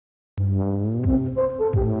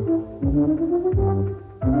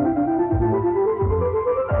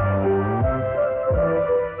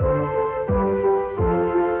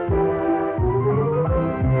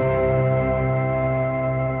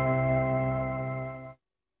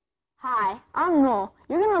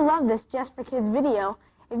This Just for Kids video.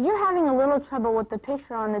 If you're having a little trouble with the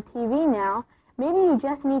picture on the TV now, maybe you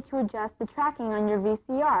just need to adjust the tracking on your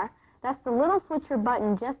VCR. That's the little switcher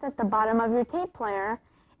button just at the bottom of your tape player.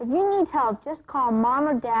 If you need help, just call Mom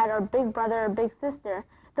or Dad or Big Brother or Big Sister.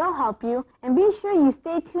 They'll help you. And be sure you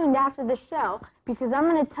stay tuned after the show, because I'm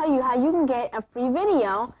going to tell you how you can get a free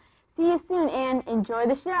video. See you soon and enjoy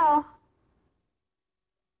the show.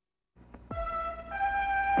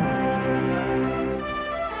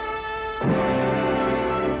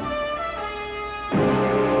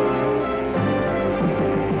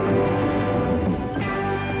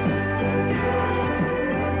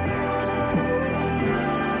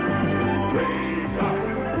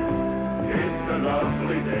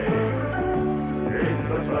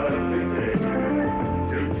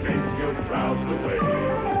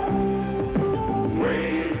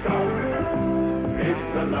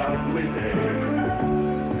 Lovely day,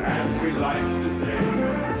 and we like to say,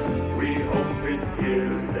 we hope it's here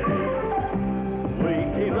to stay.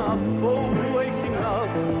 Waking up, oh waking up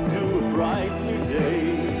to a bright new day.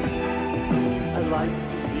 I like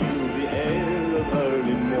to feel the air of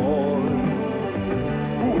early morn.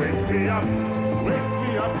 Wake me up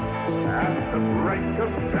at the break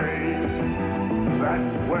of day.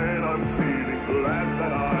 That's when I'm feeling glad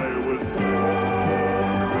that I was born.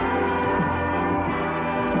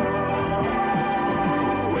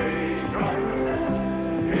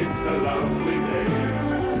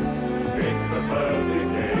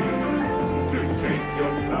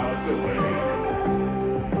 Away.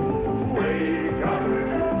 Wake up,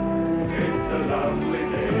 it's a lovely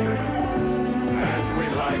day, and we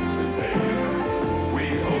like to say, we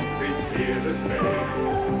hope it's here to stay.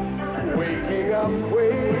 Waking up,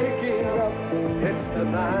 it's the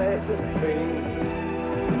nicest thing,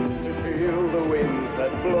 to feel the winds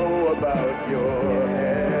that blow about your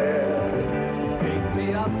hair. Take me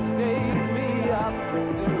up to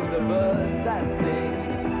the birds that sing,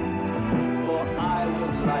 for I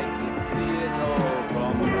would like to see it all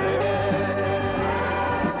from there.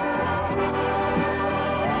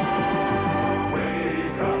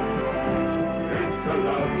 Wake up, it's a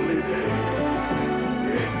lovely day.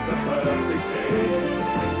 It's the perfect day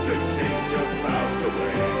to chase your clouds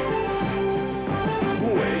away.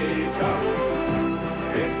 Wake up,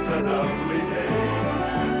 it's a lovely day,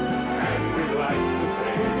 and we like to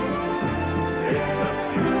say, it's a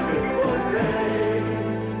beautiful day.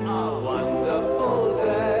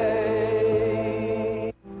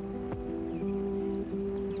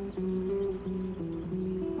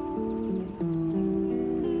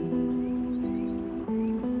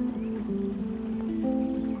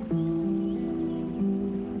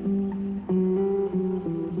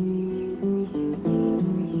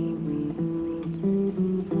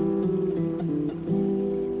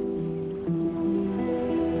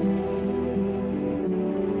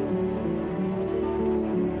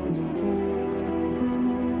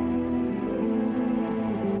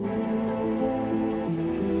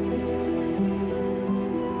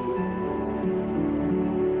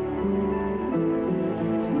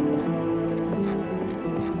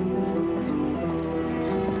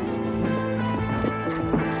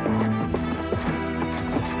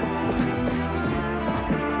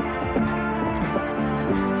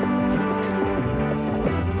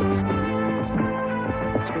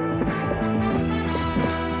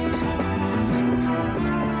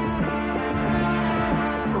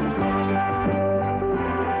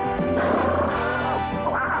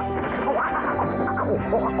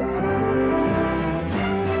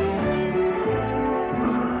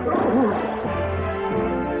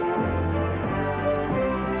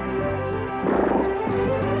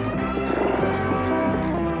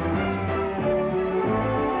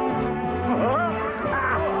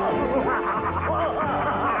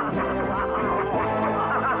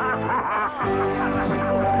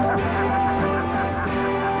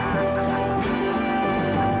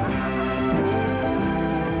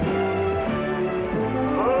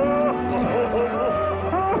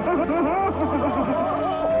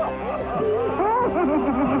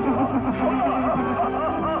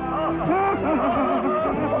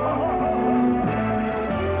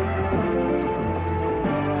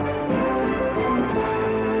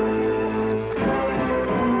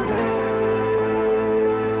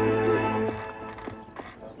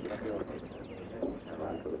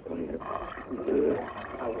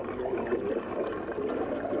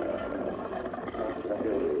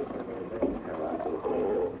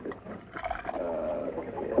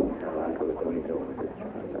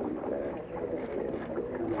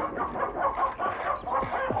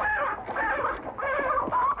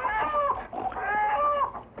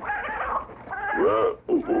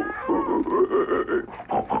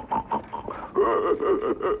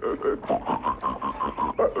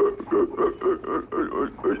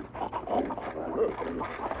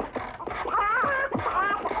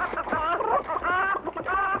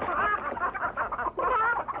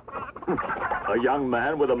 A young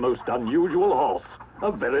man with a most unusual horse.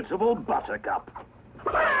 A veritable buttercup.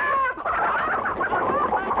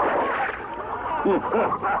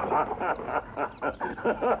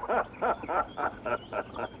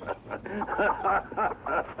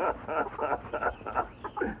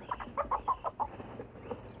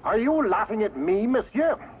 Are you laughing at me,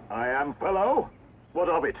 monsieur? I am, fellow. What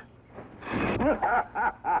of it?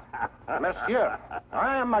 Monsieur,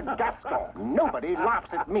 I am a Gascon. Nobody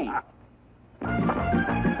laughs at me.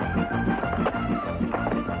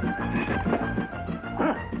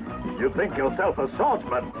 You think yourself a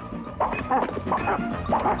swordsman?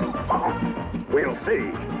 We'll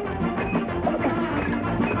see.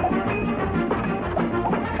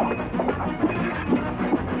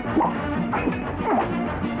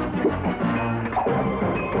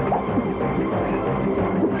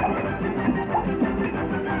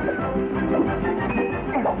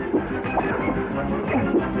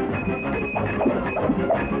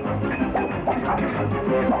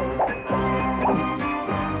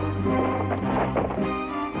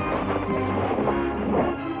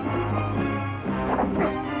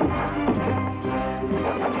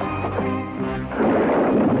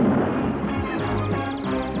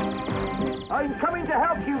 I'm coming to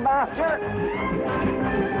help you, Master.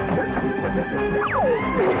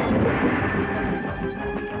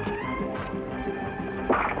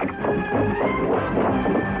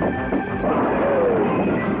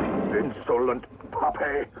 Insolent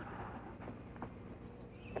puppy.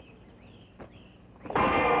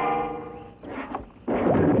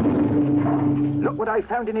 Look what I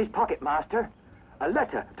found in his pocket, Master. A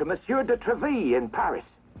letter to Monsieur de Treville in Paris.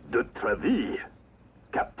 De Treville,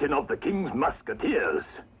 captain of the King's Musketeers.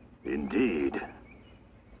 Indeed.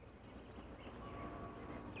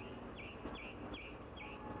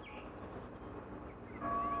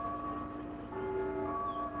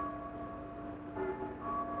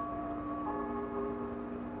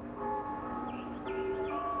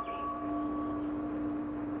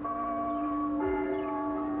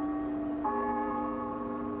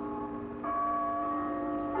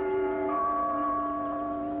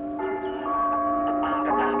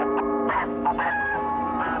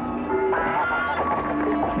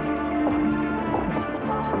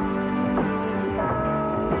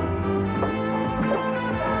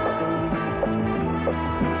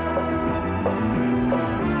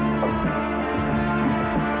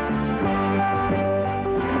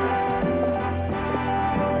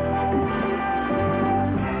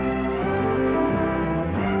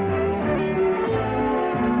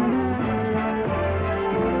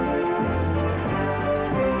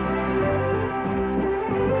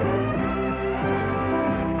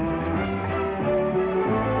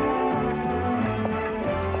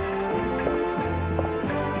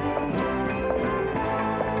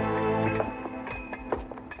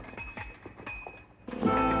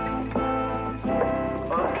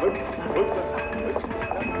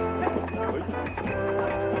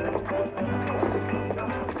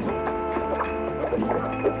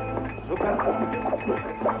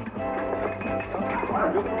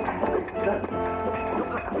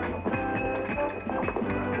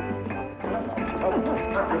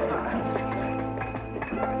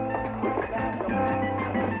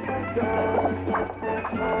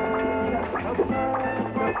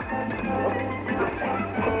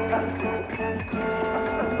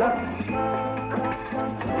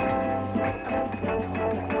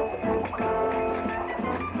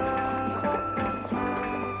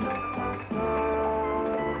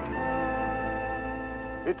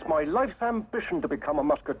 It's my life's ambition to become a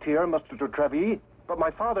musketeer, Mr. de Treville, but my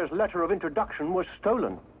father's letter of introduction was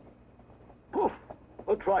stolen. Poof,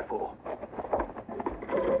 a trifle.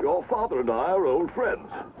 Your father and I are old friends.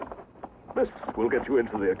 This will get you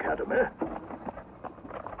into the academy.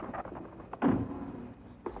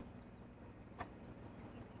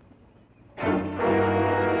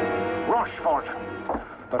 Rochefort!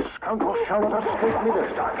 The scoundrel shall not escape me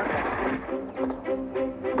this time.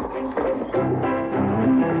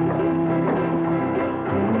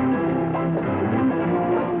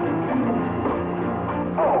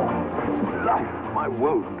 Oh, life, my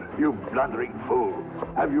wound, you blundering fool.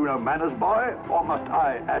 Have you no manners, boy, or must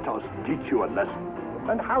I, Athos, teach you a lesson?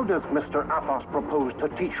 And how does Mr. Athos propose to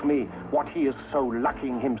teach me what he is so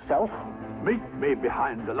lacking himself? Meet me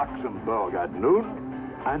behind the Luxembourg at noon,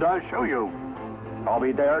 and I'll show you. I'll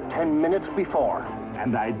be there 10 minutes before.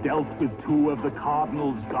 And I dealt with 2 of the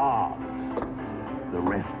Cardinal's guards. The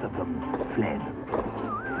rest of them fled.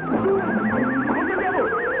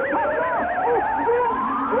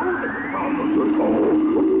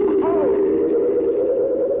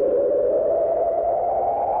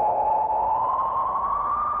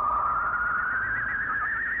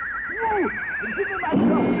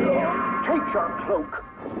 Take your cloak.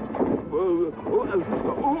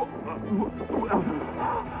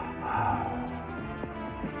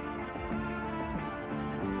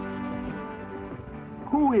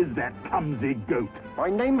 Who is that clumsy goat? My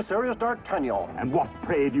name, sir, is D'Artagnan. And what,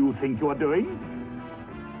 pray, do you think you are doing?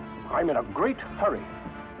 I'm in a great hurry.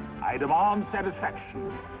 I demand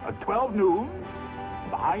satisfaction. At 12 noon,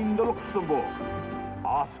 behind the Luxembourg.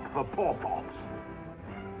 Ask for Porthos.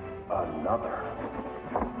 Another.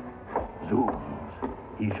 Zoons,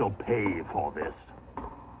 he shall pay for this.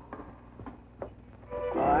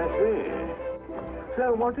 I see.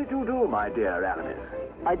 So what did you do, my dear Aramis?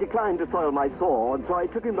 I declined to soil my sword, so I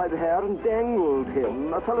took him by the hair and dangled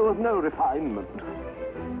him, a fellow of no refinement.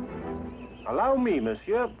 Allow me,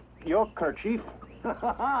 monsieur. Your kerchief.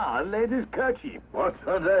 A lady's kerchief. What's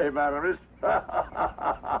her name, Aramis?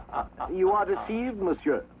 You are deceived,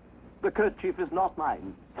 monsieur. The kerchief is not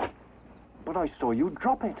mine. But I saw you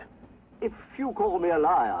drop it. If you call me a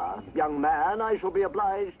liar, young man, I shall be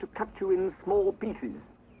obliged to cut you in small pieces.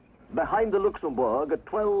 Behind the Luxembourg at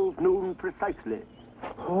 12 noon precisely.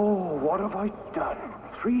 Oh, what have I done?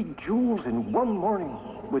 3 jewels in one morning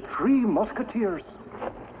with 3 musketeers.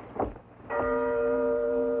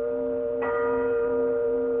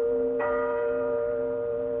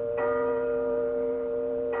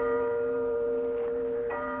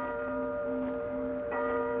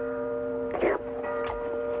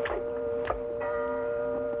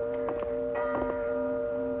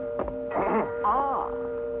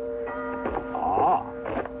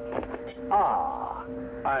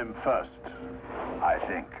 I'm first, I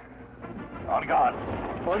think. On guard.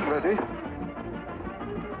 I'm ready.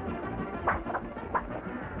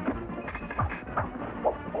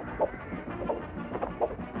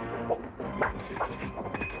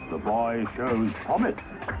 The boy shows promise.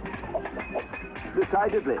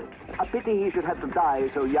 Decidedly. A pity he should have to die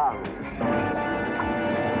so young.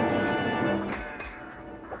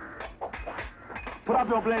 Put up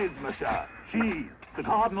your blades, monsieur. Sheathe the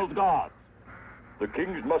Cardinal's guards. The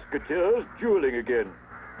King's Musketeers dueling again.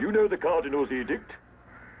 You know the Cardinal's edict.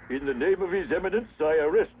 In the name of His Eminence, I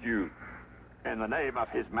arrest you. In the name of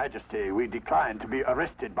His Majesty, we decline to be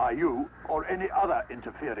arrested by you or any other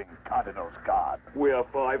interfering Cardinal's guard. We are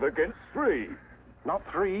 5 against 3. Not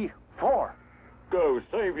 3, 4. Go,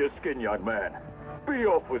 save your skin, young man. Be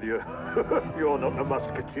off with you. You're not a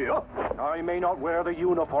musketeer. I may not wear the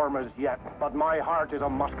uniform as yet, but my heart is a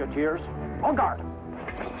musketeer's. On guard.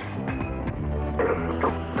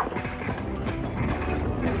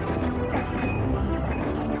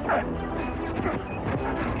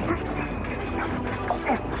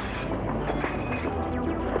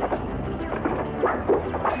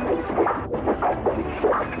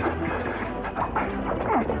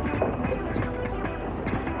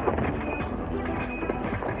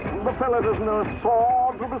 The fellow doesn't know a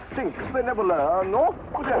sword from a sink. They never learn, no?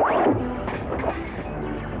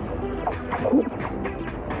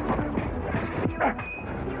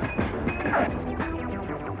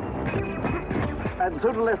 And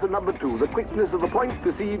so to lesson number 2, the quickness of the point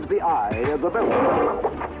deceives the eye of the belt.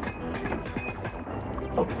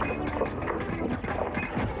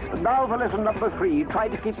 And now for lesson number 3, try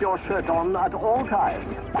to keep your shirt on at all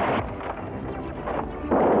times.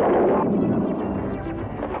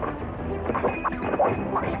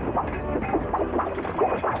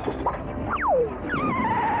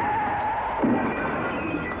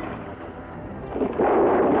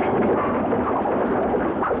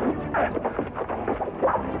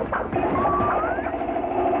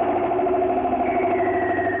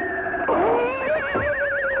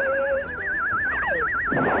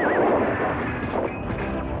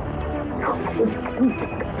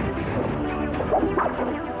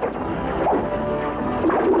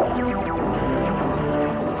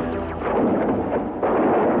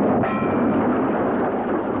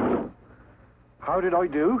 How did I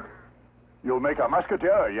do? You'll make a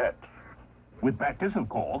musketeer yet. With practice, of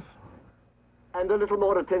course. And a little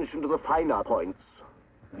more attention to the finer points.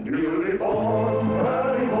 Newly born,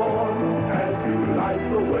 early born, as you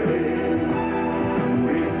light the way,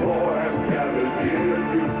 we four have gathered here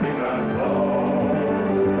to sing our song.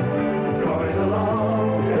 Join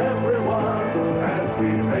along, everyone, as we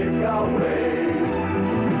make our way,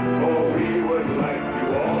 for we would like you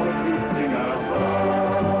all to sing our song.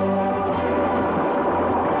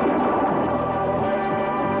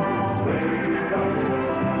 Play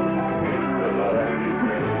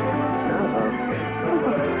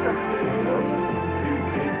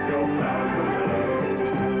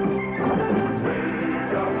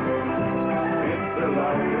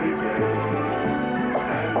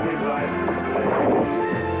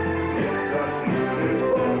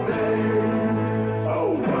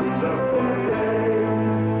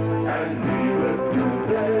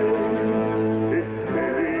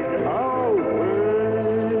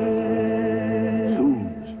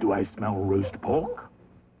roast pork.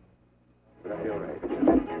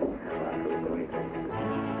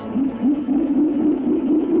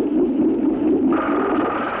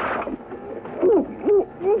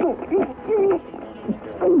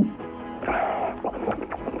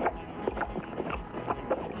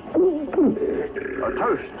 A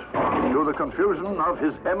toast to the confusion of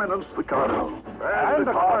His Eminence the Cardinal. And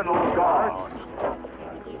the Cardinal's guards.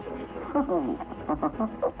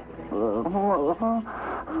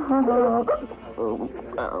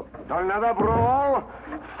 Another brawl.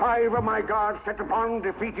 5 of my guards set upon,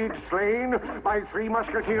 defeated, slain by 3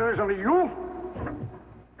 musketeers and a youth.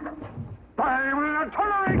 I will not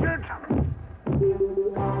tolerate it!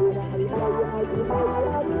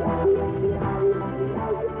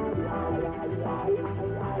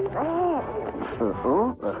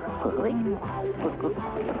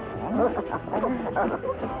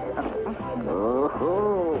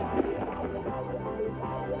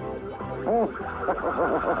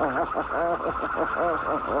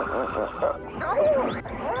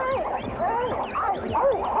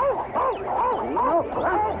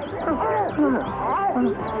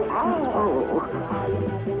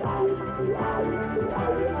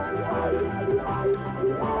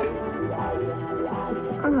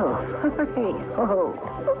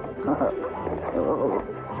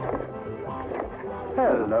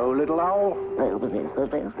 Hello, little owl.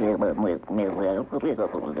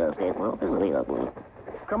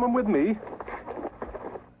 Coming with me?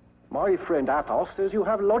 My friend Athos says you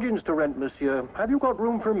have lodgings to rent, monsieur. Have you got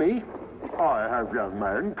room for me? I have, young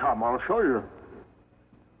man. Come, I'll show you.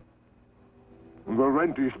 The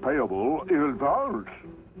rent is payable in advance.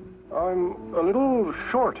 I'm a little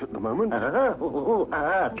short at the moment.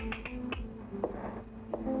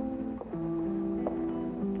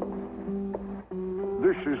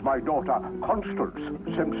 This is my daughter, Constance,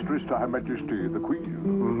 seamstress to Her Majesty the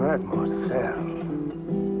Queen. Mademoiselle.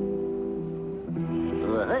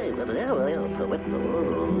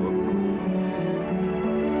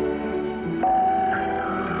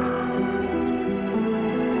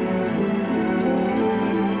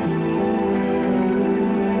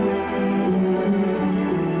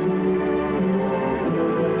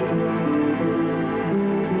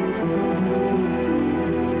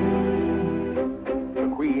 The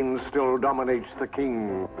Queen still dominates the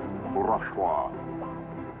King, Rochefort.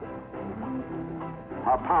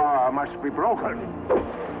 Her power must be broken.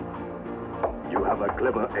 You have a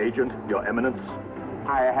clever agent, Your Eminence.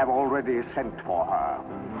 I have already sent for her.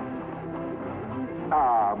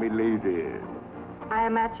 Ah, milady. I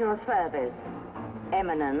am at your service,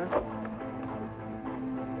 Eminence.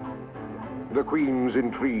 The Queen's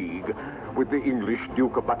intrigue with the English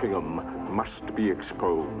Duke of Buckingham must be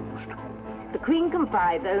exposed. The Queen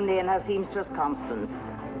confides only in her seamstress Constance.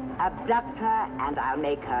 Abduct her, and I'll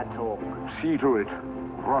make her talk. See to it,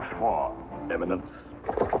 Rochefort. Eminence.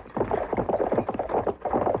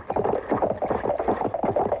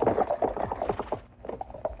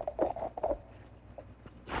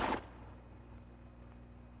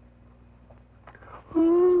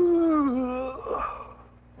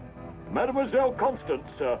 Mademoiselle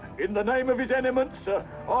Constance, in the name of His Eminence,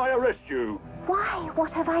 I arrest you. Why?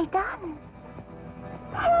 What have I done?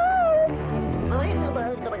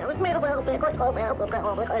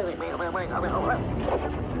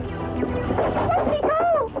 Let me go!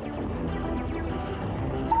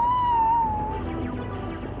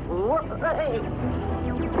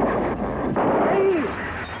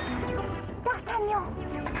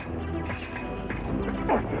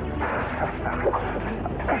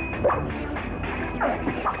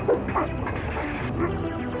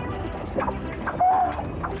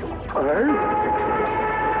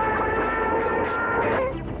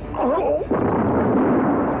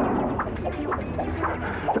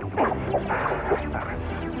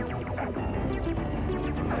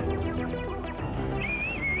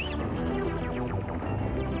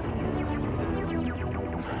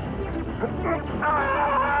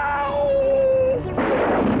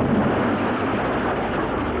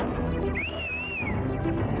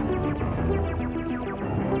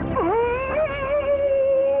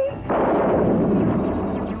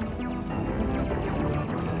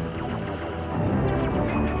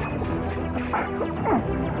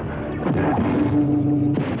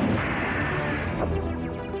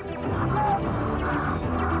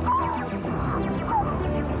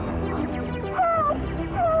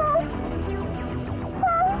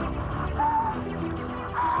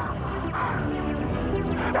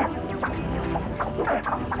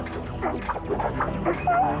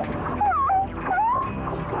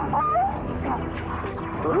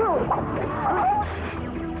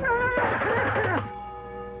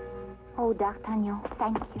 go, D'Artagnan.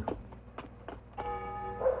 Thank you.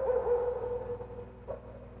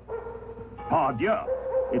 Pardieu,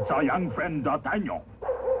 it's our young friend D'Artagnan.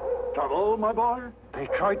 Trouble, my boy? They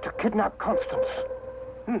tried to kidnap Constance.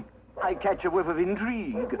 I catch a whiff of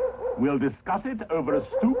intrigue. We'll discuss it over a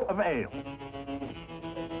stoup of ale.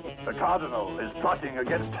 The Cardinal is plotting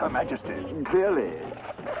against Her Majesty. Clearly.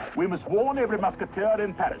 We must warn every musketeer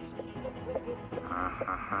in Paris.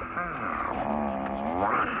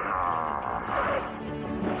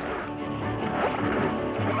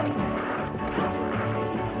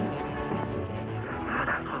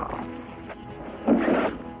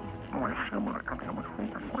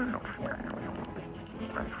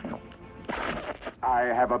 I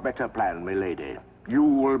have a better plan, milady. You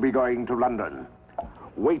will be going to London.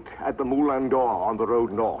 Wait at the Moulin d'Or on the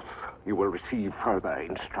road north. You will receive further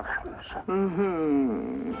instructions.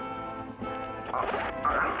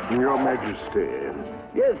 Your Majesty.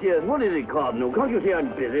 Yes, what is it, Cardinal? Can't you see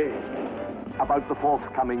I'm busy? About the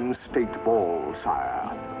forthcoming state ball,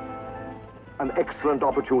 sire. An excellent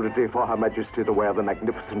opportunity for Her Majesty to wear the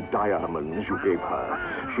magnificent diamonds you gave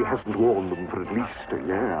her. She hasn't worn them for at least a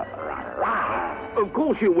year. Of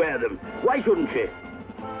course she'll wear them. Why shouldn't she?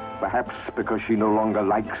 Perhaps because she no longer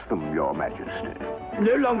likes them, Your Majesty.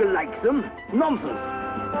 No longer likes them? Nonsense.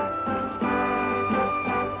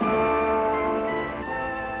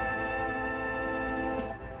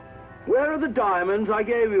 Where are the diamonds I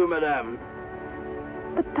gave you, madame?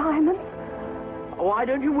 The diamonds? Why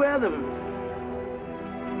don't you wear them?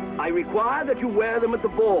 I require that you wear them at the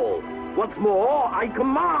ball. What's more, I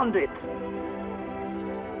command it.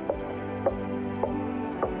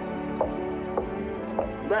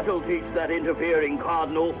 That'll teach that interfering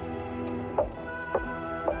cardinal.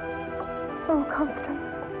 Oh,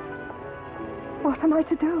 Constance. What am I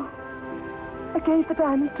to do? I gave the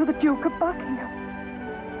diamonds to the Duke of Buckingham.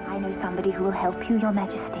 I know somebody who will help you, Your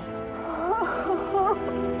Majesty.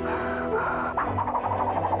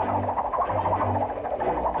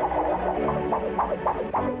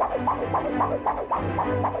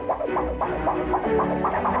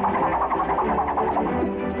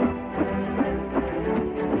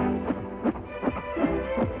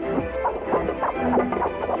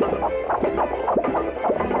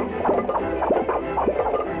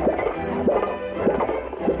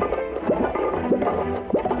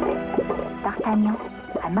 D'Artagnan,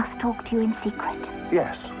 I must talk to you in secret.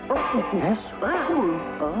 Yes. Yes?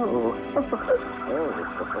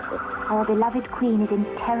 Our beloved queen is in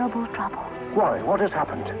terrible trouble. Why? What has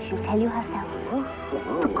happened? She'll tell you herself.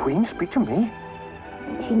 The Queen speak to me?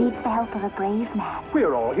 She needs the help of a brave man.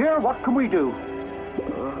 We're all here. What can we do?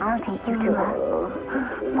 I'll take you to her.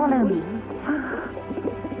 Follow me.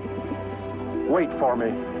 Wait for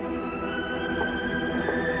me.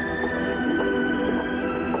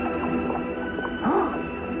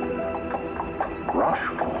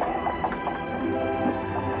 Rochefort.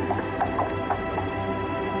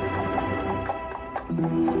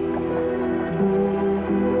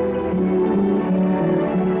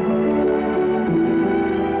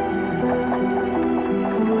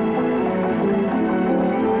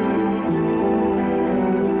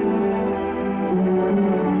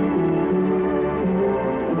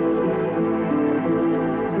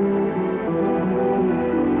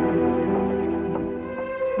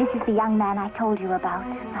 This is the young man I told you about,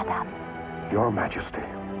 madame. Your Majesty.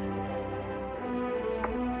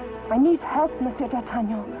 I need help, Monsieur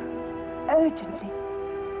D'Artagnan. Urgently.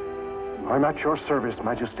 I'm at your service,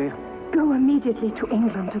 Majesty. Go immediately to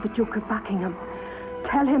England to the Duke of Buckingham.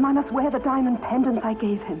 Tell him I must wear the diamond pendants I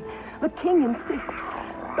gave him. The king insists.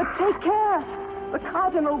 But take care. The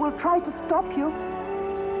cardinal will try to stop you.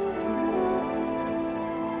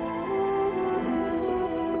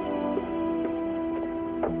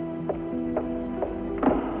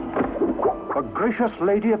 A gracious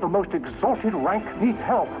lady of the most exalted rank needs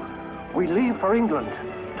help. We leave for England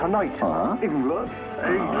tonight. England?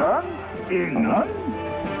 England? England?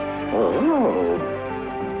 Oh.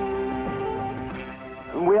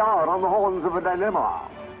 We are on the horns of a dilemma.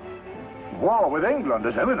 War with England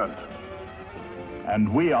is imminent.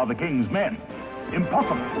 And we are the king's men.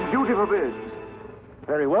 Impossible. Duty forbids.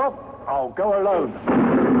 Very well. I'll go alone.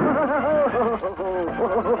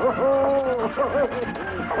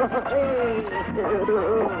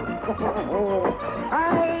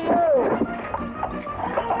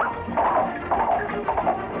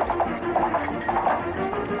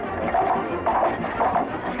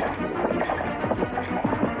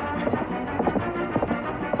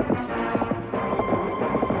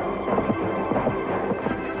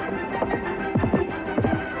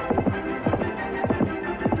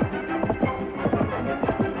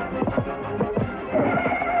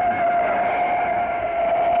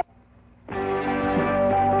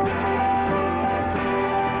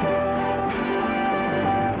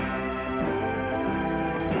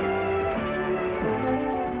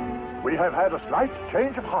 have had a slight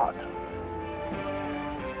change of heart.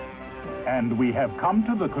 And we have come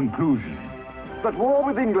to the conclusion But war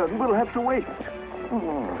with England will have to wait.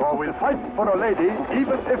 For we'll fight for a lady,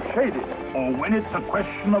 even if shady. or when it's a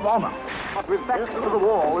question of honor. But with backs to the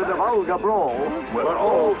wall in a vulgar brawl, We're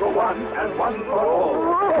all for one and one for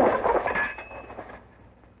all.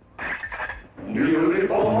 Newly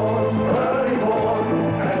born, early born,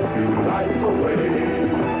 as you light the way.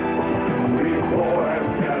 We four have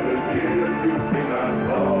gathered here to sing our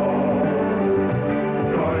song.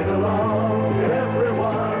 Join along,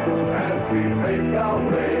 everyone, as we make our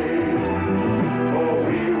way. For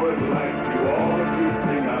we would like you all to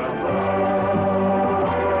sing our song.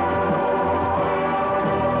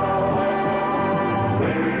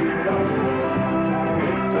 Wake up,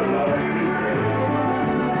 it's a lovely day.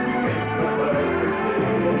 It's the perfect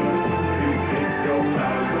day to chase your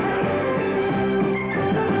clouds away.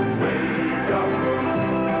 Wake up,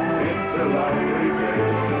 it's a lovely day,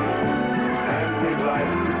 and we'd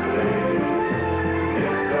like to say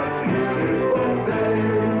it's a beautiful day,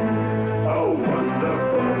 a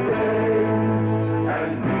wonderful day,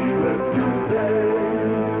 and needless to say,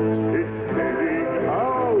 it's heading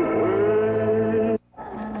our way.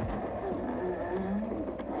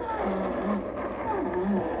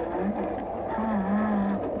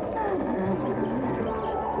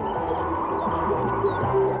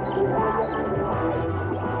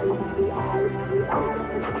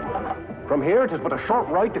 From here, it is but a short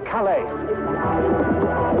ride to Calais.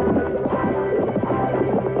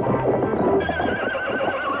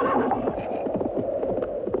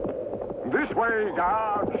 This way,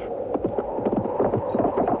 guards.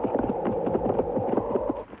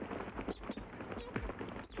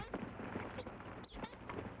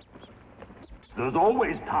 There's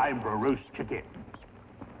always time for a roast chicken.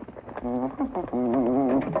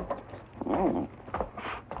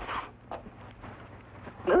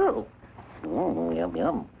 Oh. Yum,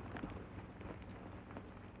 yum.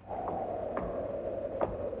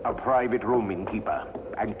 A private room, innkeeper,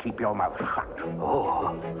 and keep your mouth shut.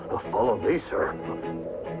 Oh, follow me, sir.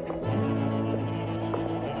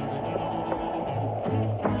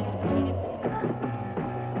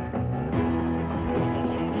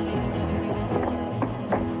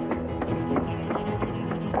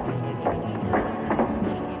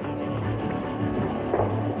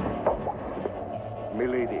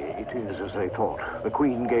 Milady, it is as I thought. The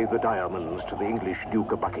Queen gave the diamonds to the English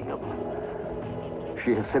Duke of Buckingham.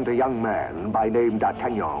 She has sent a young man by name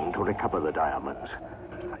D'Artagnan to recover the diamonds.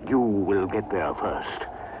 You will get there first.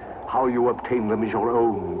 How you obtain them is your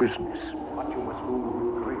own business. But you must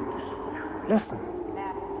move grace. Listen.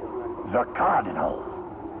 The Cardinal.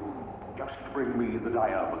 Just bring me the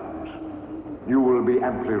diamonds. You will be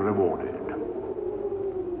amply rewarded.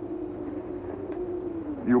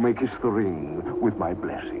 You may kiss the ring with my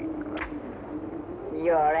blessing.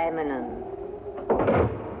 Your Eminence.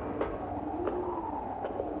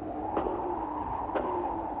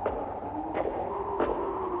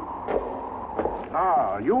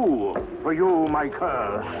 Ah, you. For you, my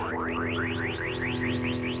curse.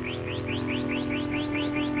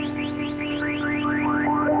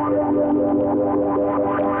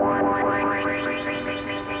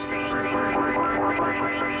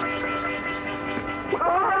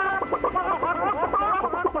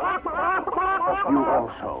 You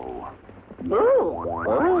also.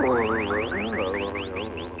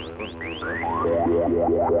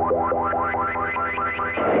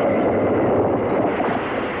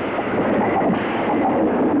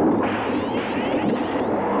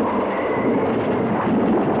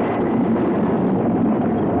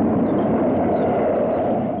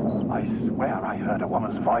 I swear I heard a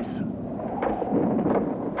woman's voice.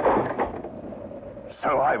 So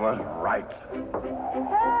I was right.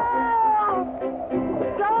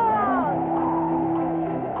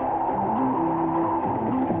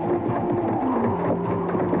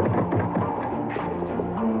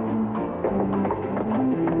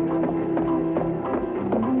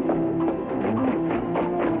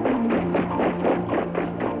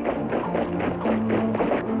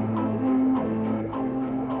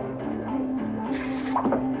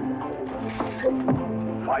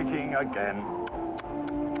 Fighting again.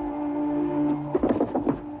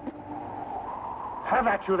 Have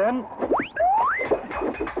at you, then.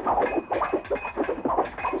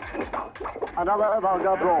 Another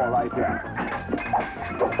vulgar brawl, I fear.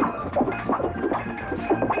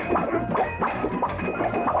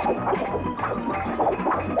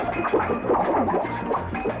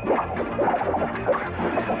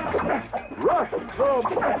 Rush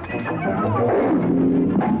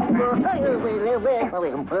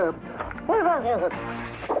them!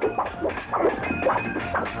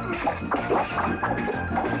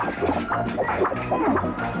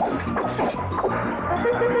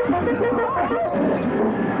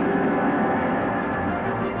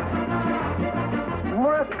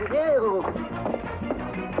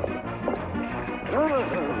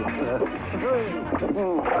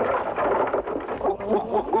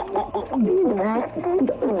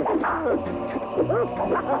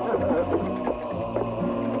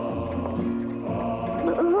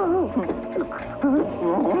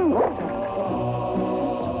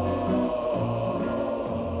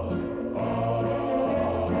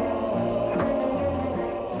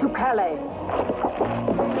 To Calais.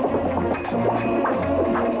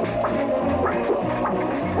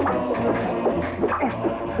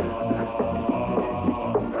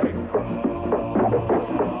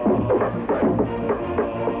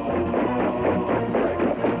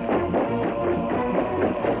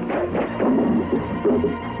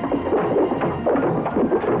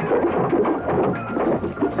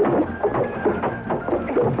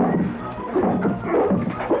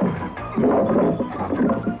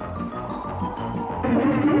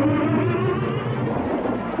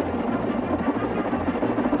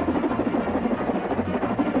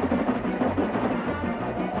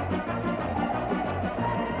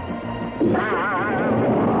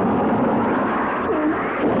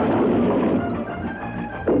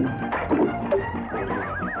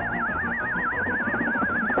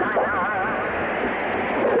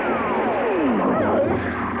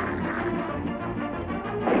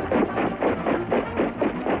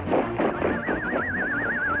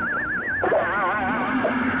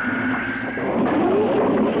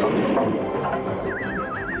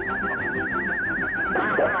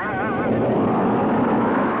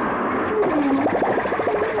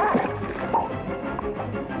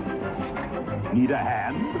 Need a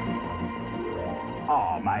hand?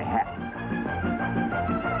 Oh, my hat.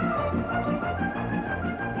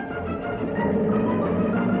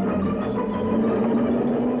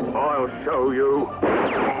 I'll show you.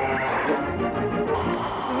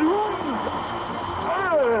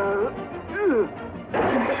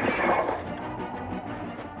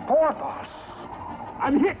 Porthos!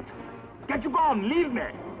 I'm hit! Get you gone! Leave me!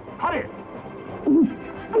 Hurry!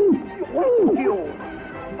 You!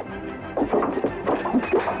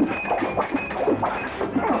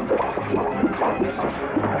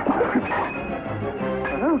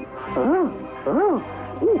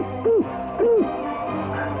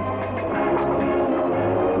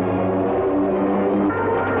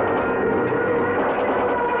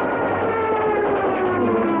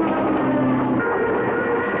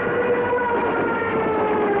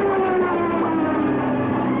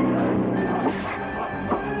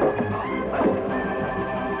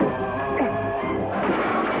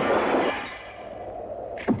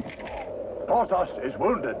 Porthos is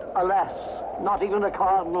wounded. Alas, not even a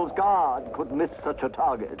cardinal's guard could miss such a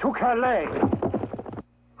target. To Calais.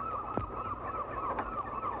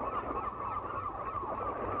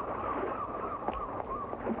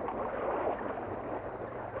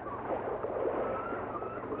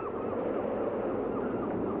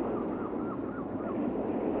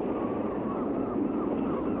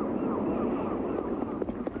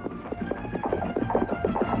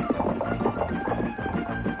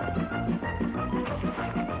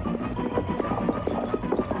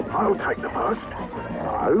 I'll take the first.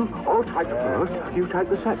 No, I'll take the first. You take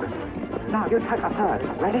the second. Now, you take a third.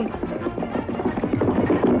 Ready?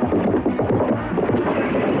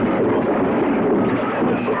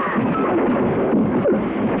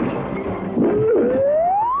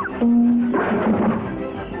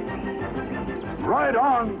 Right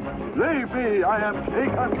on. Leave me. I am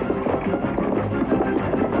taken.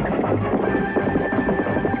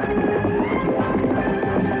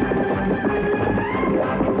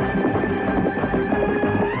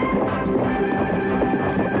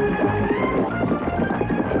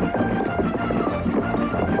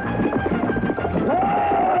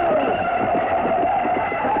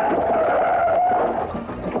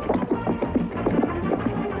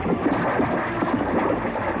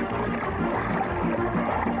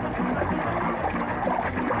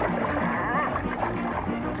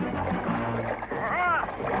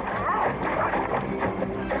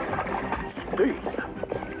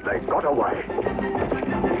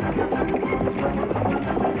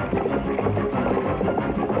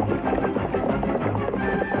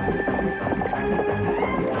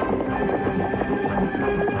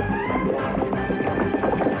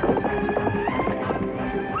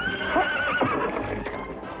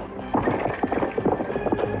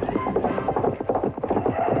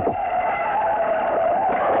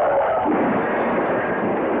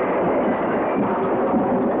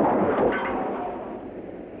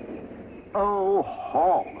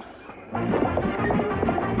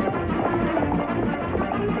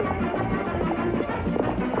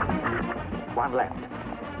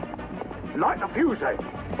 fusee.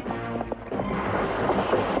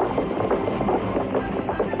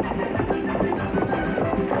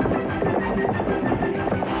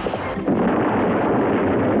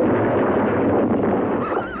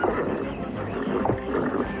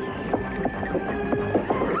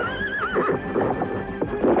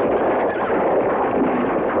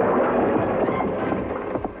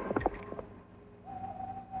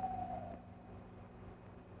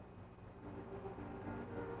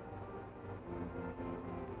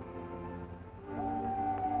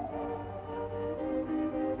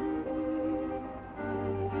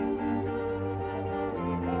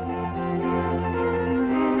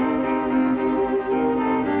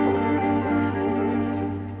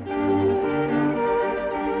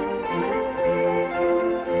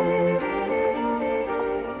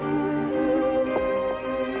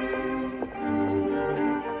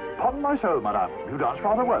 Upon my soul, madame, you dance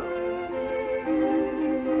rather well.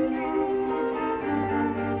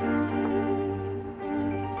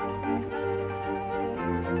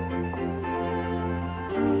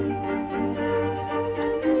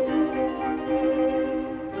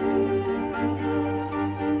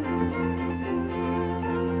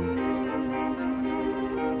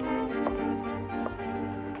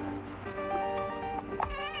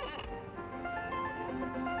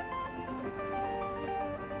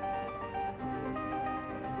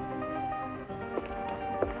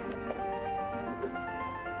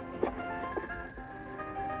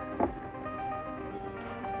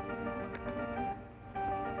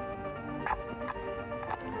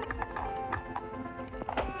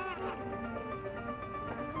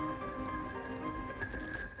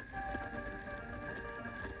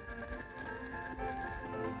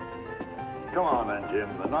 Come on then, Jim,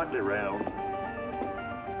 the nightly round.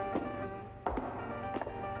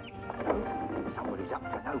 Somebody's up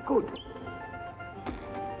to no good.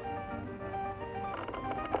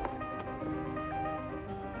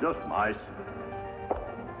 Just mice.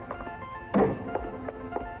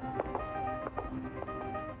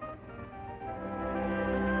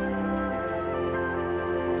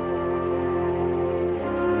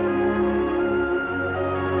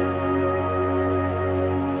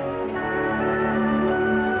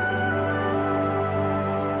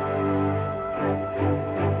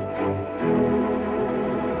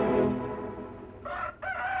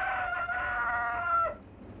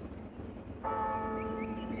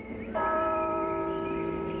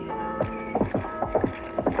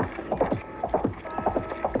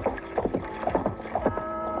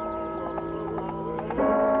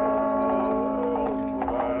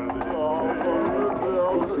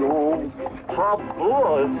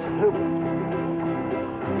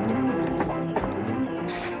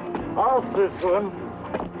 How's this one?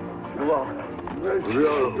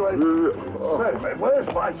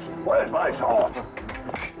 Where's my sword?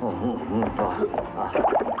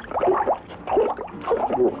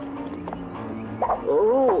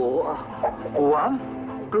 Oh,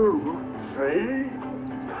 1, 2, 3,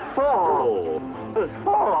 4. There's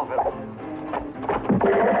 4 of them.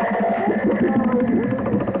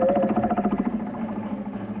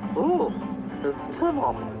 Oh, there's 10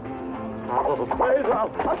 of them. I was afraid I'll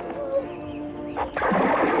cut.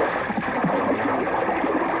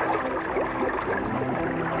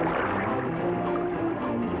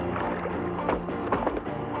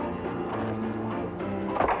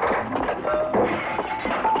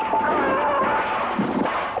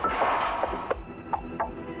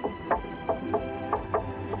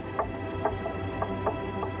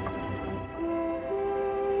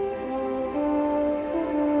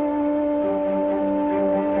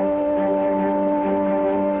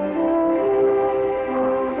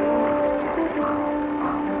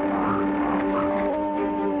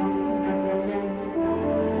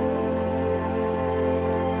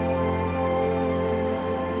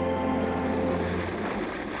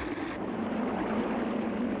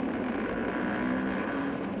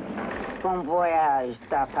 Bon voyage,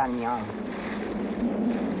 D'Artagnan.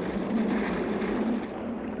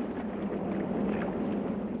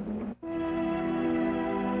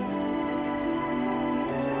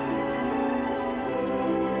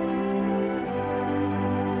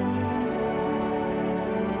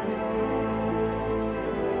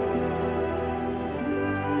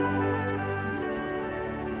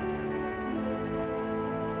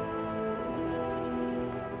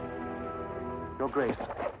 Your Grace,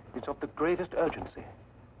 it's of the greatest urgency.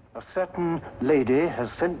 A certain lady has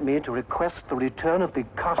sent me to request the return of the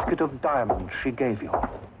casket of diamonds she gave you.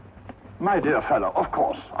 My dear fellow, of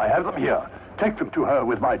course, I have them here. Take them to her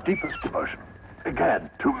with my deepest devotion. Again,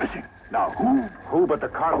 2 missing. Now, who? Who but the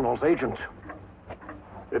Cardinal's agent?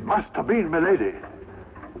 It must have been Milady.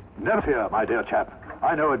 Never fear, my dear chap.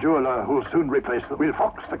 I know a jeweler who'll soon replace them. We'll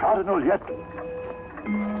fox the Cardinal yet.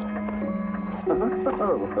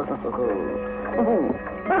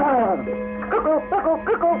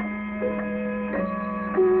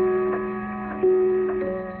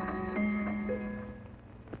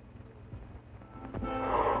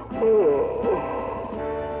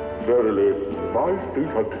 Verily, my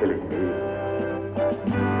feet are killing me.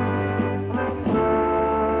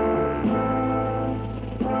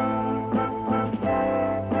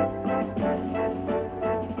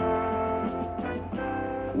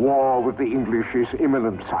 War with the English is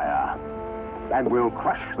imminent, sire, and we'll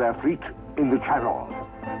crush their fleet in the Channel.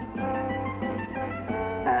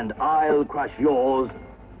 And I'll crush yours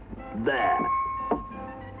there.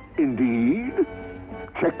 Indeed?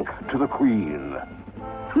 Check to the Queen.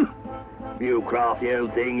 You crafty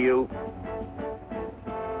old thing, you.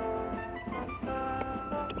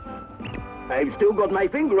 I've still got my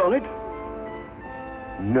finger on it.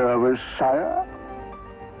 Nervous, sire?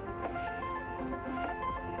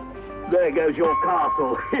 There goes your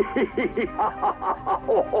castle.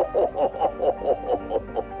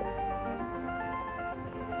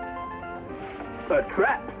 A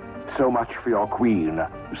trap. So much for your Queen,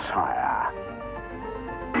 sire.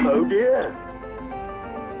 Oh dear.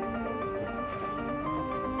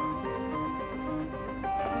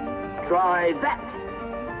 Try that.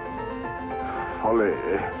 Folly.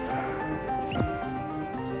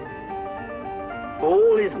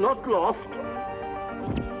 All is not lost.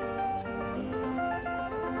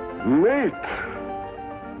 Mate!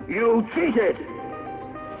 You cheated!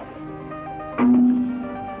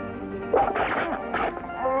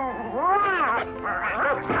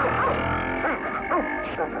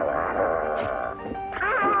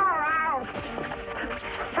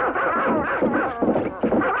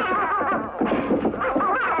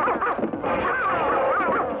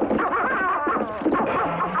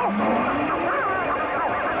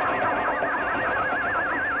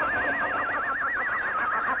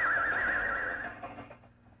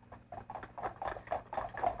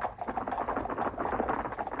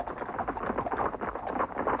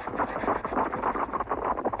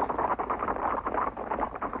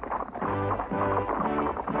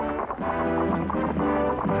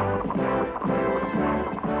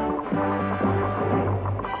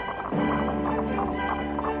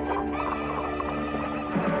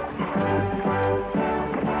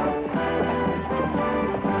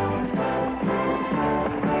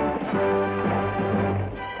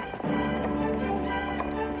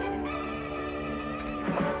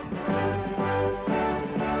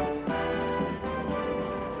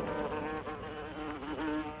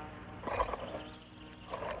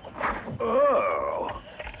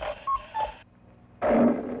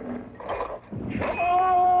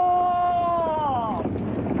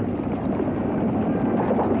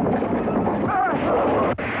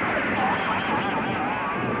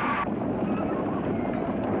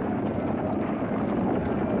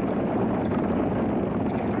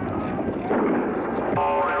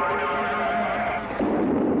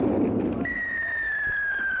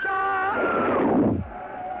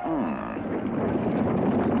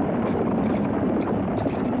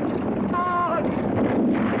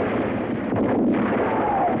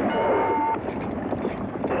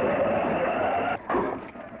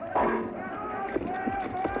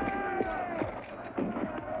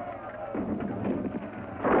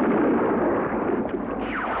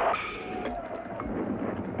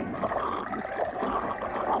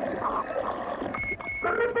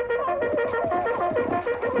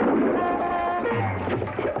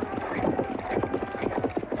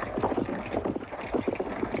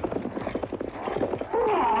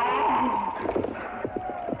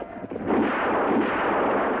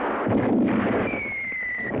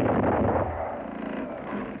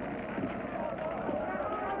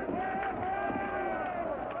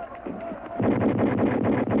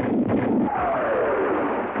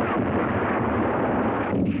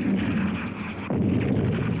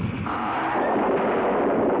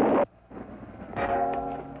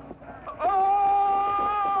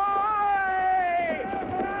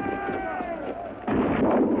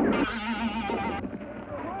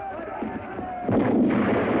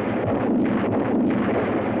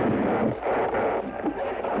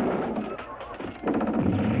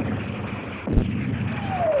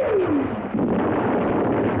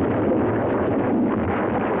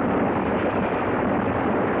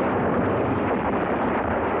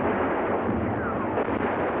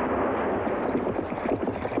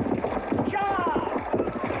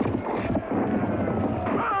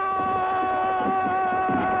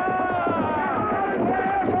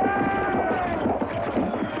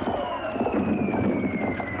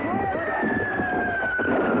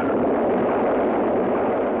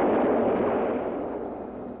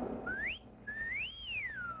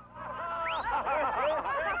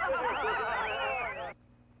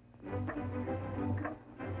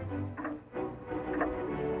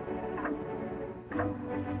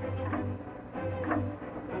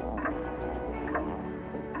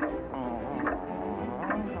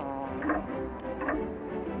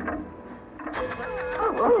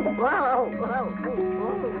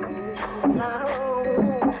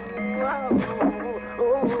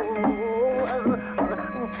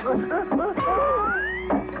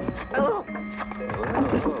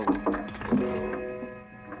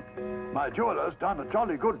 My jeweller's done a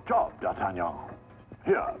jolly good job, D'Artagnan.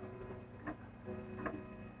 Here.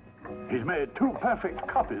 He's made 2 perfect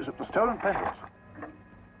copies of the stolen pendants.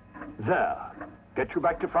 There. Get you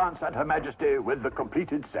back to France and Her Majesty with the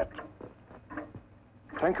completed set.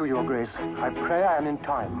 Thank you, Your Grace. I pray I am in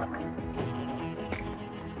time.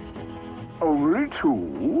 Only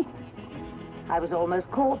 2? I was almost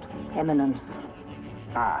caught, Eminence.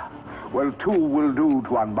 Ah, well, 2 will do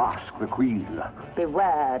to unmask the Queen.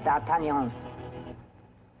 Beware, D'Artagnan.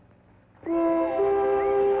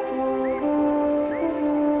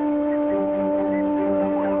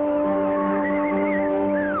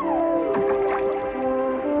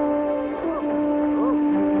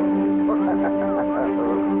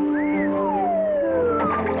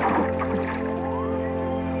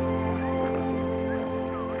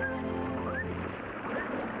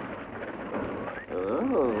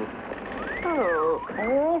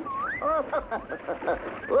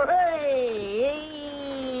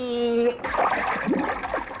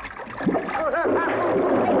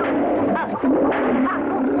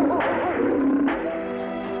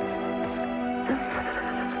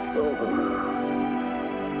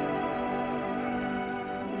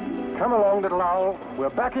 Come along, little owl. We're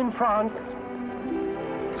back in France.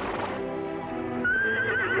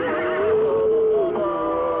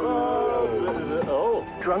 Oh,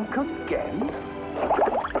 Drunk again?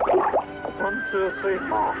 one, two, three,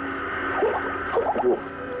 four.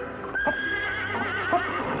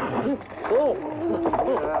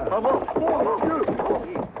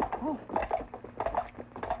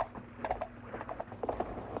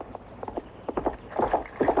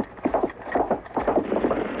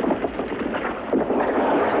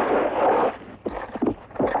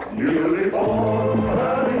 Newly born,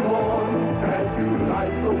 early morn, as you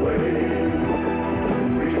light the way,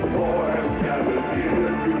 we four have gathered here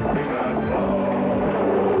to sing our song.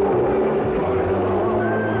 Join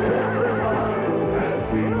along, everyone, as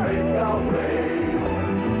we make our way,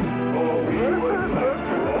 for we would like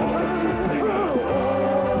you all to sing our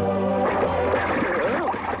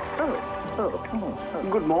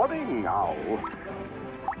song. Good morning, Owl.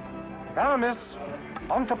 Aramis,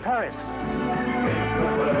 on to Paris.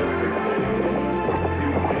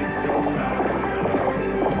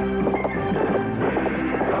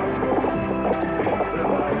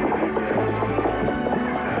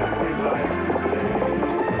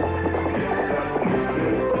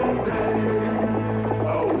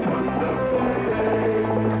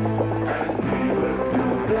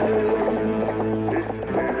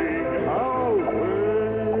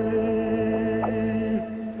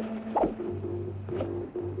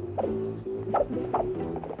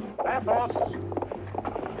 Athos!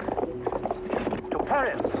 To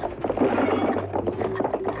Paris!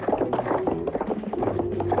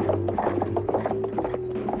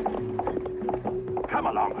 Come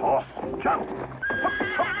along, horse. Jump.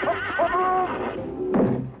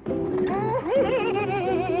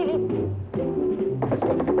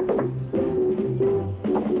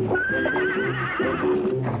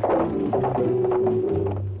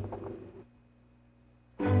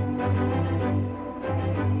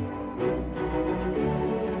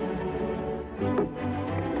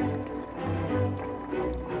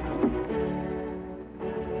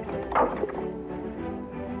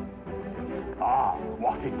 Ah,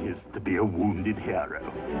 what it is to be a wounded hero.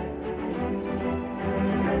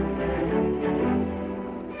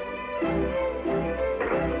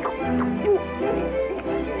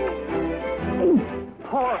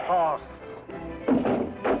 Poor horse!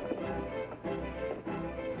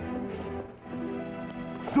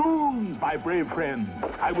 Soon, my brave friend.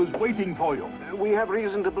 I was waiting for you. We have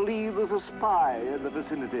reason to believe there's a spy in the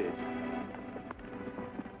vicinity.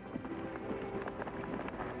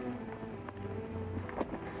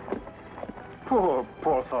 Poor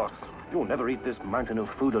Porthos. You'll never eat this mountain of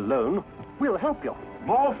food alone. We'll help you.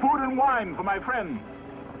 More food and wine for my friend.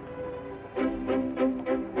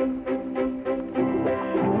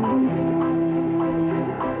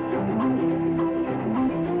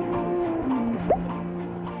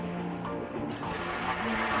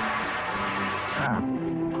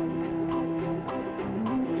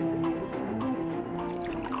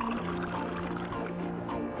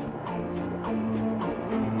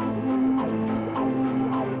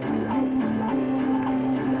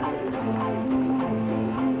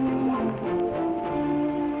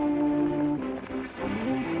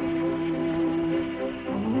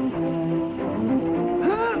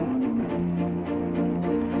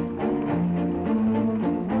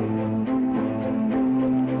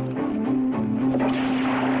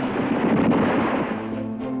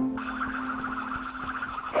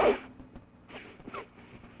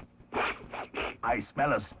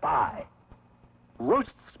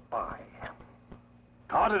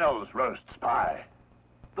 Cardinal's roast pie.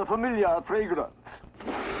 The familiar fragrance.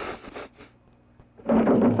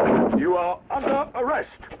 You are under arrest.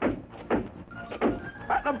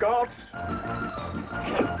 At them, guards.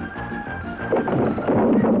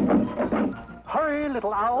 Hurry,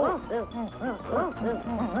 little owl.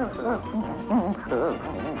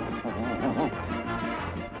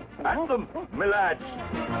 At them, my lads.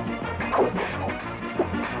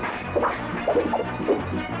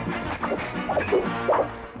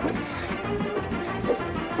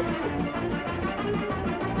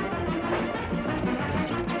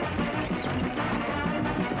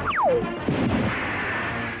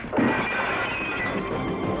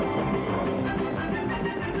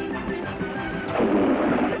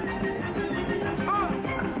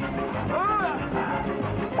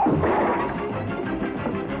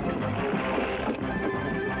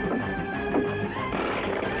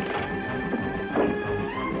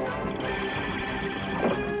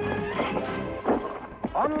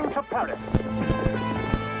 On to Paris.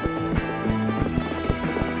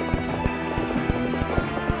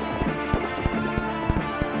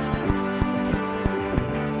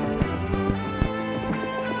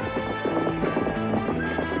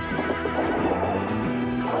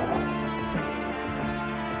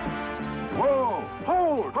 Whoa!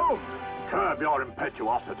 Hold! Hold! Curb your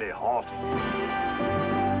impetuosity, horse.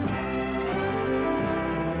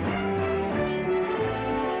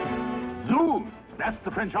 Zoom! That's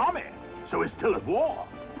the French army. So we're still at war.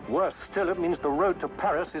 Worse still, it means the road to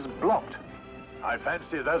Paris is blocked. I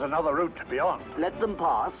fancy there's another route beyond. Let them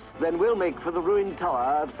pass, then we'll make for the ruined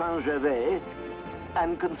tower of Saint-Gervais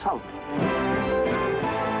and consult.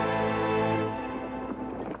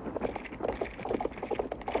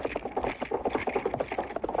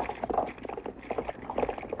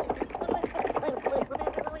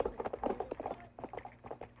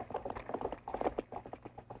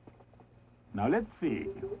 Now let's see.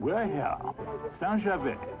 We're here.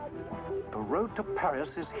 Saint-Gervais. The road to Paris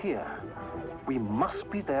is here. We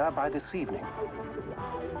must be there by this evening.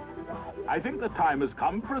 I think the time has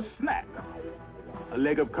come for a snack. A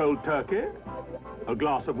leg of cold turkey, a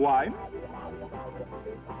glass of wine.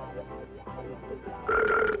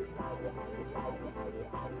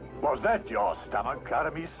 Was that your stomach,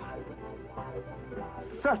 Aramis?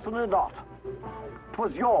 Certainly not.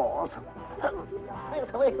 'Twas yours.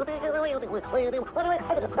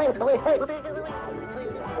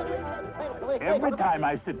 Every time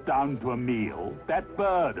I sit down to a meal, that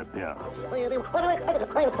bird appears.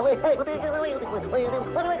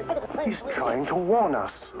 He's trying to warn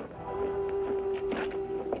us.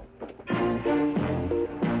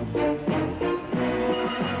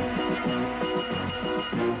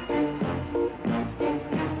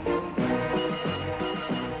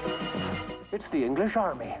 It's the English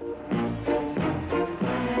army.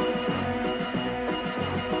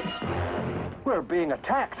 We're being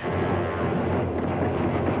attacked.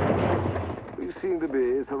 We seem to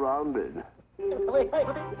be surrounded.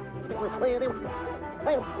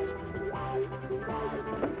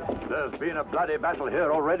 There's been a bloody battle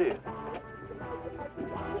here already.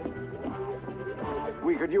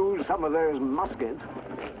 We could use some of those muskets.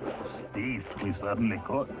 These we certainly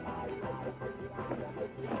could.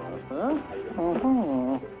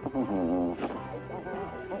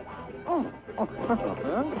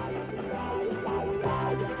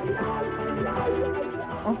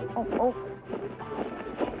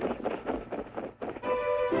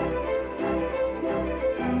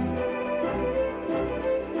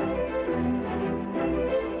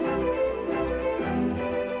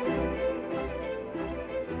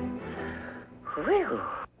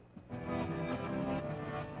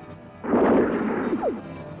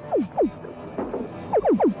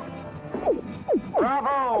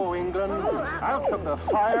 Bravo, England! Out of the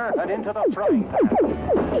fire and into the frying pan.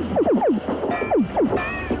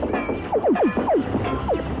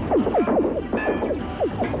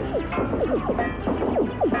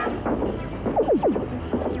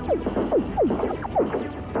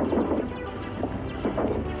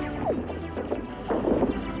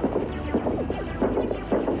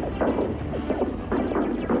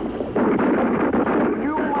 Would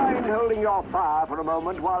you mind holding your fire for a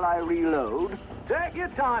moment while I reload? Take your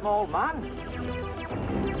time, old man.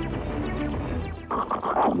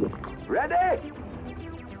 Ready?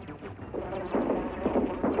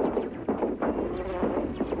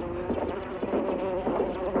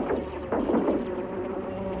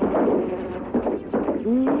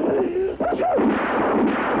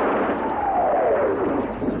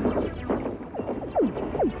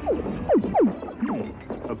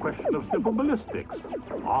 A question of simple ballistics.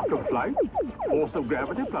 Arc of flight, force of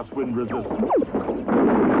gravity plus wind resistance.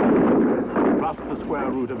 plus the square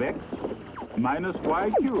root of x minus y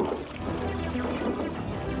cubed.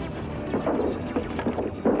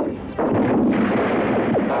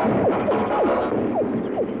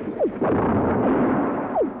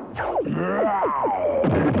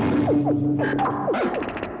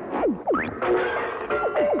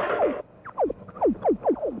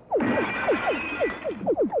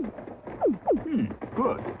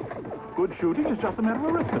 Good. Good shooting is just a matter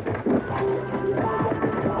of arithmetic.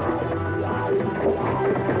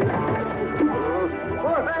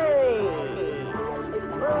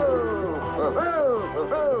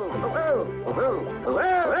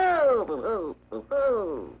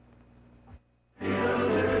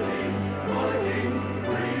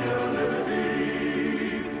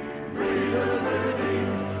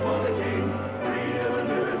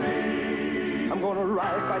 I'm gonna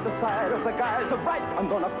ride by the side of the guys of right. I'm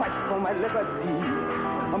gonna fight for my liberty.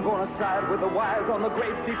 I'm gonna side with the wise on the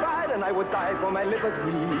great divide, and I would die for my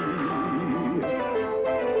liberty.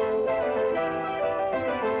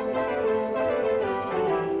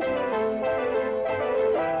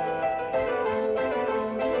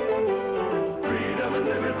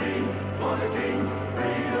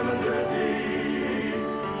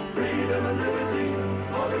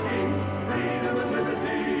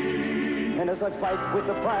 And as I fight with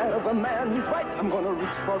the pride of a man who fight, I'm gonna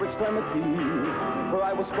reach for extremity. For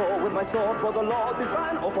I will score with my sword for the Lord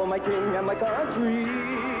divine, or for my king and my country.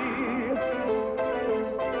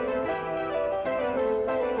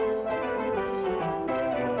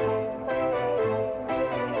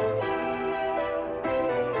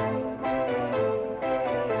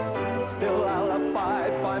 Still I'll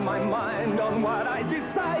abide by my mind on what I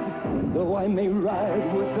decide, though I may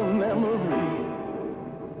ride with the memory.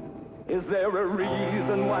 Is there a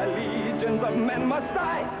reason why legions of men must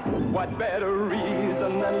die? What better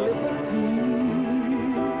reason than liberty?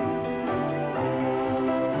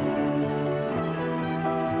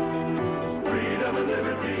 Freedom and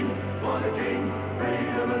liberty for the king.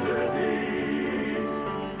 Freedom and liberty.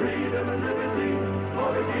 Freedom and liberty for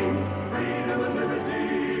the king. Freedom and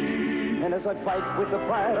liberty. And as I fight with the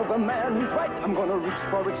pride of a man who fight, I'm gonna reach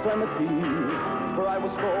for extremity. For I will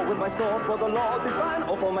score with my sword for the Lord divine,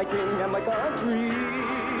 or for my king and my country.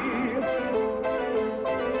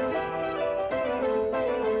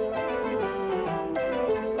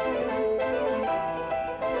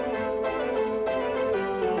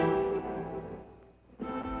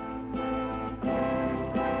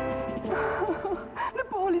 The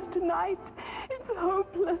ball is tonight. It's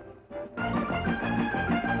hopeless.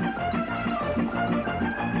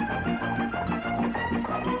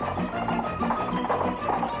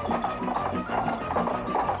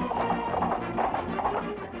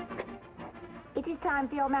 It is time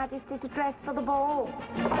for your Majesty to dress for the ball.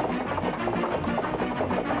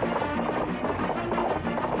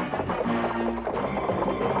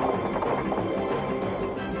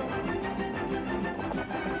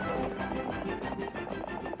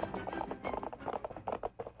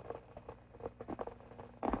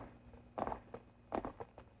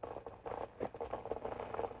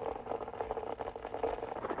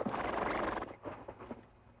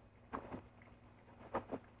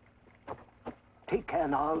 Take care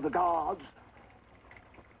now, the guards.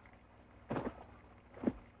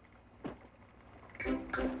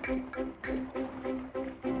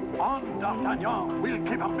 On, D'Artagnan. We'll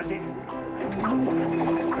keep up busy.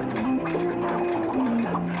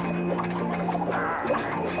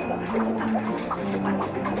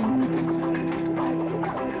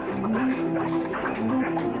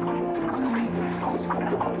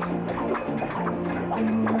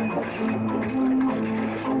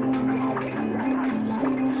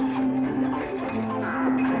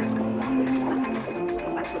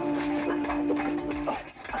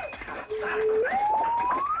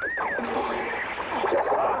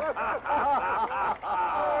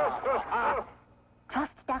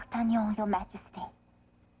 Trust D'Artagnan, your Majesty.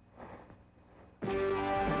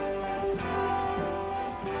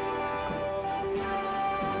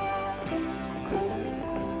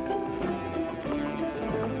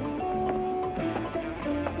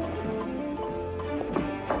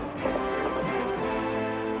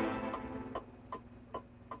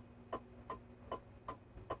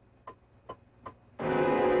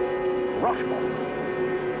 Rushmore.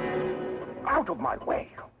 Out of my way.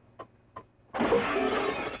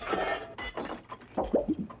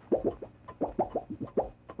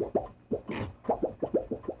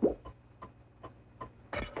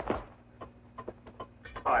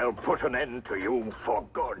 I'll put an end to you for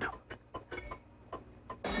good.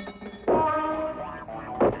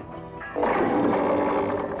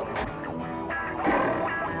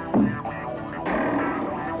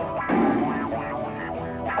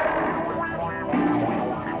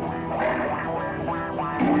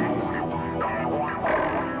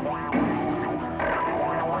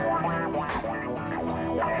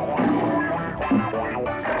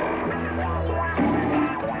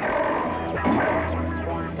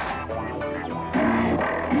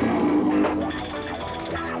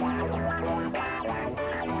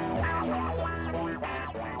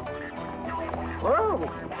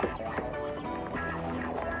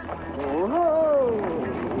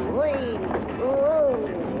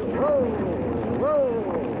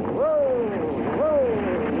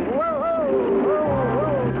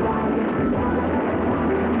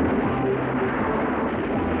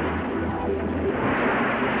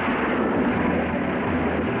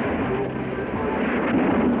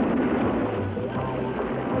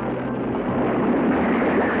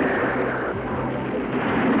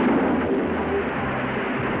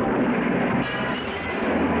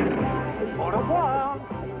 Au revoir,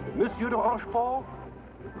 Monsieur de Rochefort.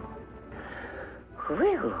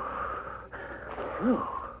 Whew. Whew.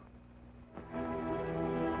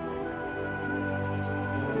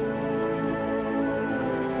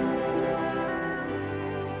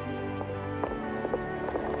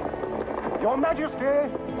 Your Majesty!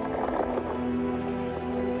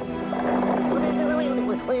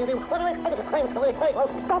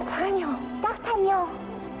 D'Artagnan! D'Artagnan!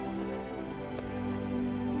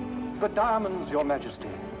 The diamonds, Your Majesty.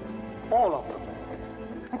 All of them.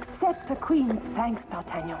 Accept the Queen's thanks,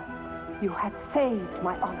 D'Artagnan. You have saved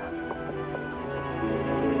my honor.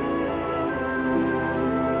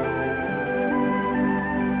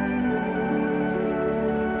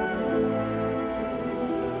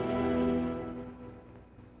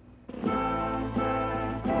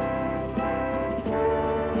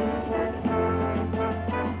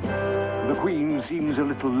 The Queen seems a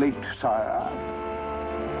little late, sire.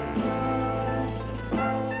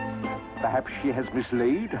 Perhaps she has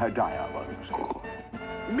mislaid her diamonds.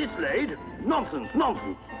 Mislaid? Nonsense,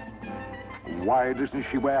 nonsense. Why doesn't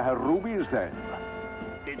she wear her rubies, then?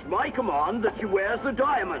 It's my command that she wears the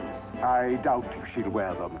diamonds. I doubt if she'll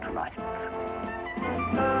wear them tonight.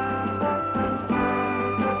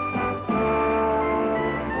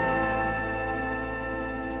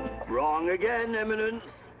 Wrong again, Eminence.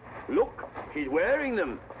 Look, she's wearing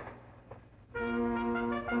them.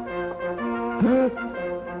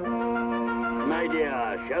 My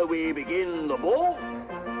dear, shall we begin the ball?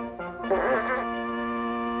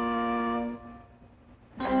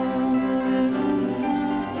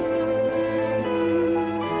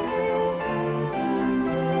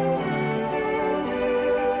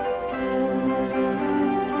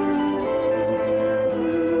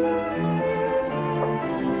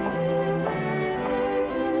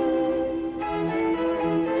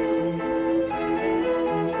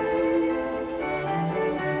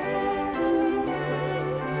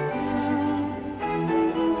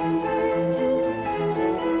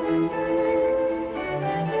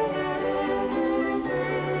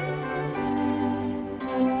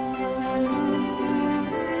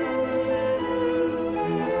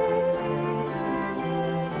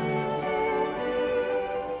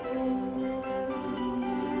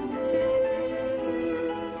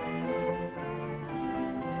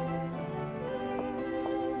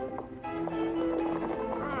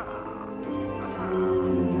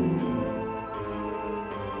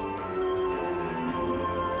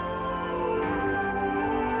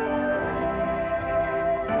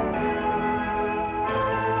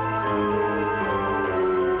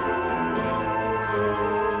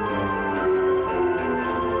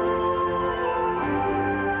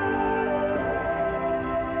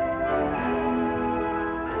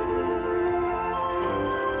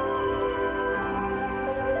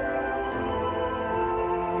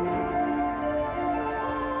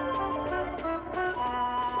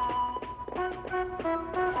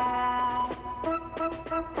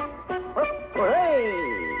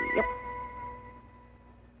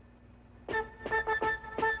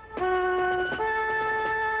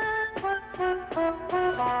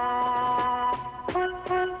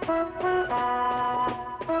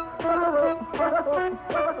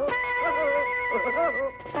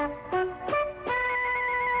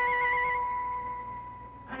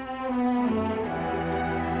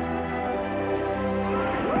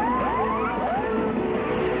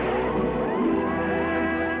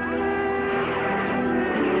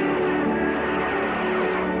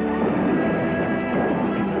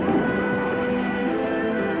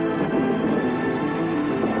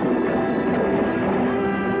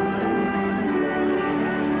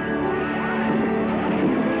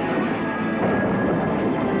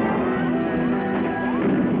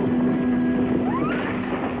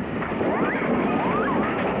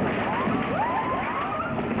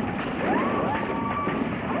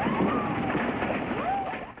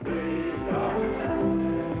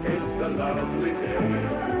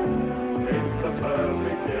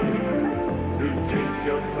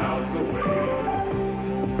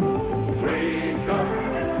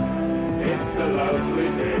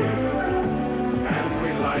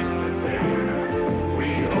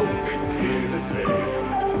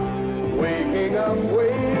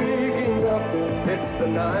 Waking up, it's the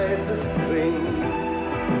nicest thing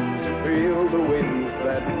to feel the winds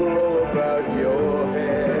that blow about your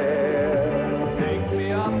hair. Take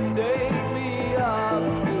me up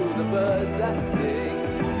to the birds that sing,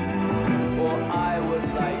 for I would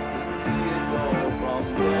like to see it all from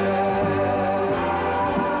there.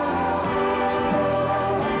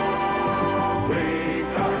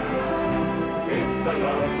 Wake up, it's a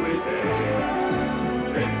lovely day,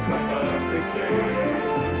 it's the perfect perfect day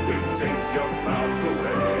to chase your clouds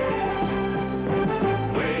away.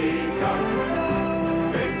 Wake up,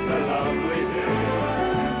 it's a lovely day,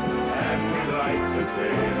 and we like to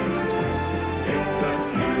say it's a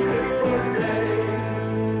beautiful day,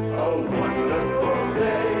 a wonderful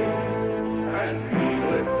day, and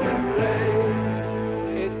needless to say,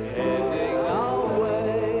 it's heading our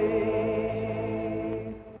way.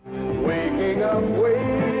 Waking up,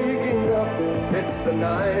 it's the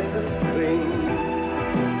nicest thing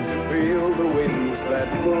to feel the winds that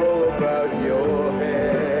blow about your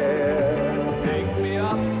hair. Take me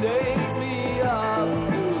up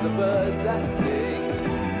to the birds that sing,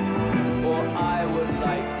 for I would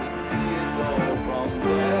like to see it all from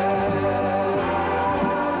there.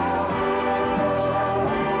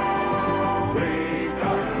 Wake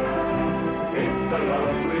up, it's a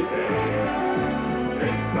lovely day,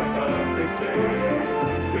 it's the perfect day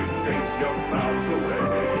to chase your clouds away.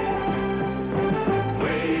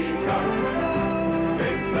 Wake up,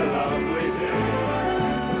 it's a lovely day,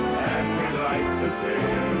 and we like to say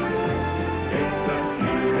it's a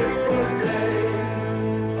beautiful day,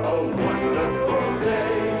 a wonderful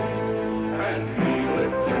day, and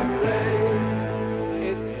needless to say,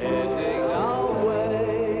 it's heading our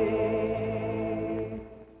way.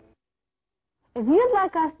 If you'd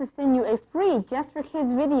like us to send you a free Just for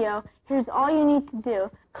Kids video, here's all you need to do.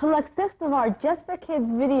 Collect 6 of our Just for Kids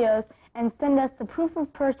videos and send us the proof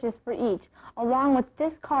of purchase for each, along with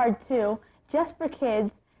this card to Just for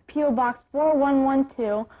Kids, P.O. Box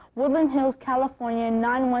 4112, Woodland Hills, California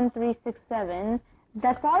 91367.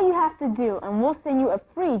 That's all you have to do, and we'll send you a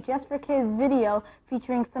free Just for Kids video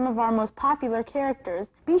featuring some of our most popular characters.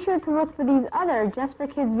 Be sure to look for these other Just for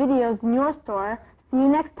Kids videos in your store. See you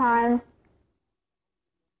next time.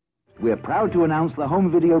 We're proud to announce the home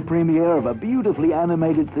video premiere of a beautifully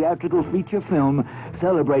animated theatrical feature film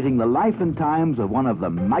celebrating the life and times of one of the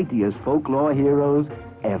mightiest folklore heroes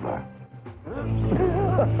ever.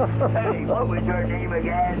 Hey, what was your name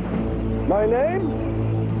again? My name?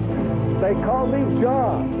 They call me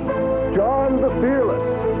John. John the Fearless.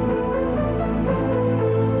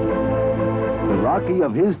 The Rocky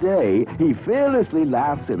of his day, he fearlessly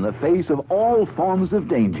laughs in the face of all forms of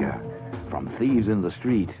danger, from thieves in the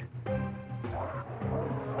street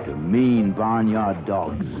to mean barnyard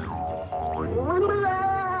dogs,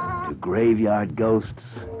 to graveyard ghosts,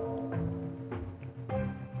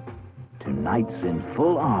 to knights in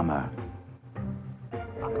full armor.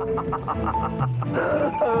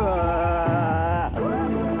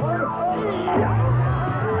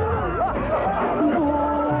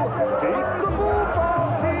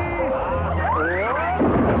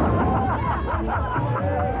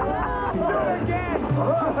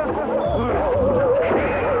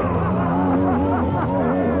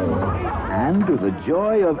 And to the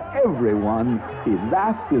joy of everyone, he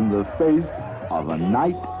laughs in the face of a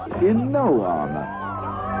knight in no armor.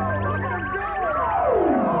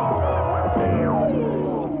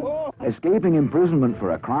 Escaping imprisonment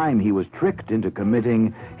for a crime he was tricked into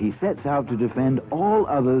committing, he sets out to defend all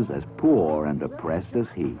others as poor and oppressed as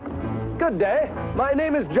he. Good day. My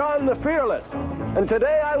name is John the Fearless, and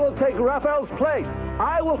today I will take Raphael's place.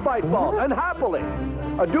 I will fight false and happily.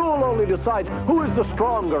 A duel only decides who is the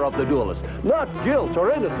stronger of the duelists, not guilt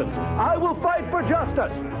or innocence. I will fight for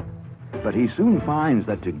justice. But he soon finds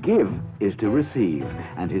that to give is to receive,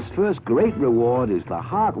 and his first great reward is the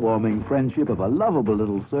heartwarming friendship of a lovable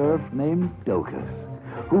little serf named Docus,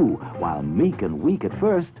 who, while meek and weak at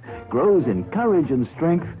first, grows in courage and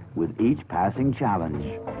strength with each passing challenge.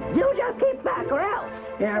 You just keep back or else.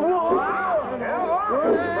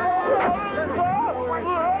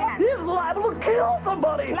 He's liable to kill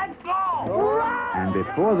somebody. Let's go. And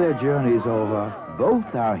before their journey's over,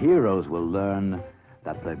 both our heroes will learn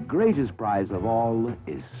that the greatest prize of all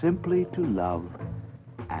is simply to love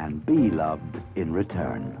and be loved in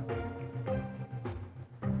return.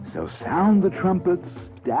 So sound the trumpets,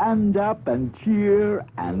 stand up and cheer,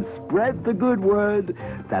 and spread the good word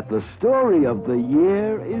that the story of the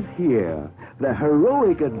year is here. The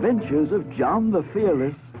heroic adventures of John the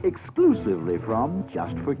Fearless, exclusively from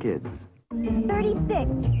Just for Kids. 36,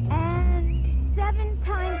 and 7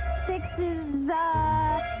 times 6 is,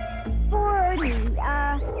 40,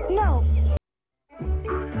 no.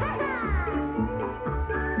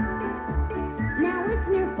 Now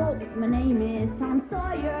listen here, folks, my name is Tom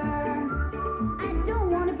Sawyer. I don't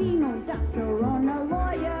want to be no doctor or no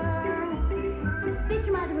lawyer.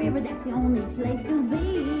 Fishing by the river, that's the only place to be.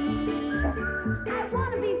 I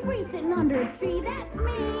want to be free sitting under a tree, that's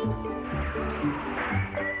me.